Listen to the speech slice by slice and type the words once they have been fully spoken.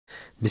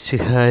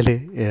മിശിഹായിൽ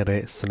ഏറെ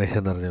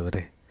സ്നേഹം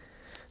നിറഞ്ഞവരെ,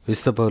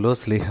 വിശുദ്ധ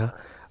പൗലോസ് ശ്ലീഹ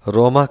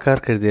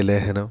റോമാക്കാർക്ക് എഴുതിയ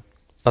ലേഖനം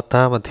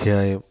 10-ാം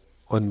അധ്യായം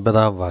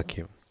 9-ാം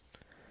വാക്യം.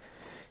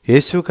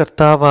 യേശു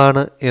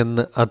കർത്താവാണ്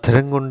എന്ന്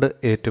അധരം കൊണ്ട്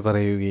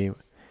ഏറ്റുപറയുകയും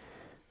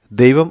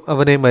ദൈവം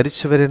അവനെ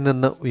മരിച്ചവരിൽ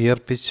നിന്ന്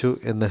ഉയർപ്പിച്ചു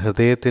എന്ന്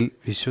ഹൃദയത്തിൽ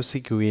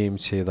വിശ്വസിക്കുകയും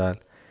ചെയ്താൽ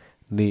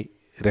നീ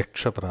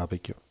രക്ഷ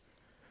പ്രാപിക്കും.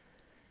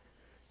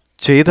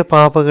 ചെയ്ത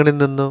പാപങ്ങളിൽ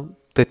നിന്നും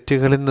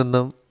തെറ്റുകളിൽ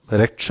നിന്നും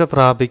രക്ഷ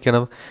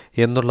പ്രാപിക്കണം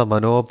എന്നുള്ള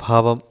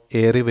മനോഭാവം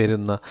ഏറി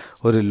വരുന്ന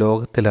ഒരു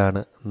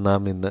ലോകത്തിലാണ്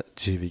നാം ഇന്ന്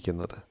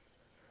ജീവിക്കുന്നത്.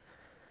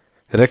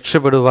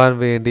 രക്ഷപ്പെടുവാൻ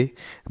വേണ്ടി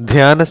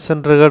ധ്യാന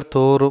സെൻ്ററുകൾ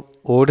തോറും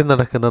ഓടി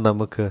നടക്കുന്ന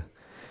നമുക്ക്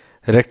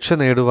രക്ഷ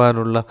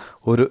നേടുവാനുള്ള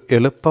ഒരു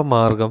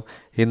എളുപ്പമാർഗം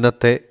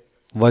ഇന്നത്തെ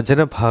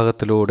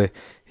വചനഭാഗത്തിലൂടെ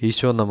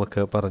ഈശോ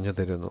നമുക്ക് പറഞ്ഞു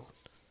തരുന്നു.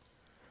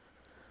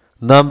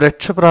 നാം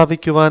രക്ഷ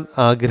പ്രാപിക്കുവാൻ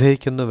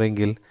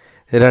ആഗ്രഹിക്കുന്നുവെങ്കിൽ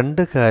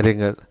 2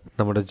 കാര്യങ്ങൾ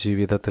നമ്മുടെ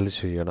ജീവിതത്തിൽ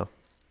ചെയ്യണം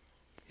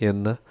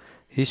എന്ന്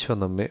ഈശോ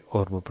നമ്മെ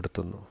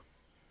ഓർമ്മപ്പെടുത്തുന്നു.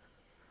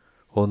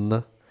 1.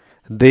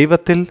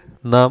 ദൈവത്തിൽ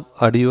നാം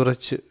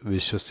അടിയുറച്ച്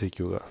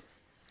വിശ്വസിക്കുക.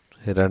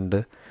 2.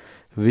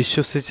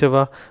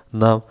 വിശ്വസിച്ചവ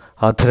നാം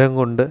അധരം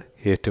കൊണ്ട്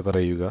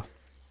ഏറ്റുപറയുക.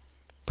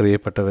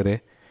 പ്രിയപ്പെട്ടവരെ,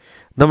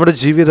 നമ്മുടെ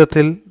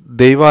ജീവിതത്തിൽ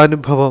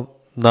ദൈവാനുഭവം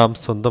നാം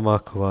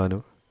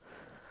സ്വന്തമാക്കുവാനും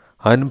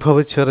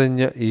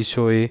അനുഭവിച്ചറിഞ്ഞ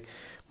ഈശോയെ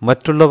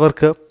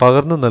മറ്റുള്ളവർക്ക്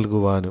പകർന്നു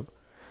നൽകുവാനും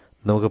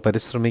നമുക്ക്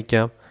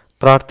പരിശ്രമിക്കാം,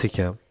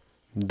 പ്രാർത്ഥിക്കാം.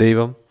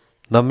 ദൈവം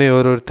നമ്മെ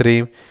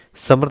ഓരോരുത്തരെയും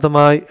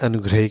സമൃദ്ധമായി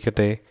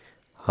അനുഗ്രഹിക്കട്ടെ.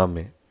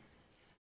 ആമേൻ.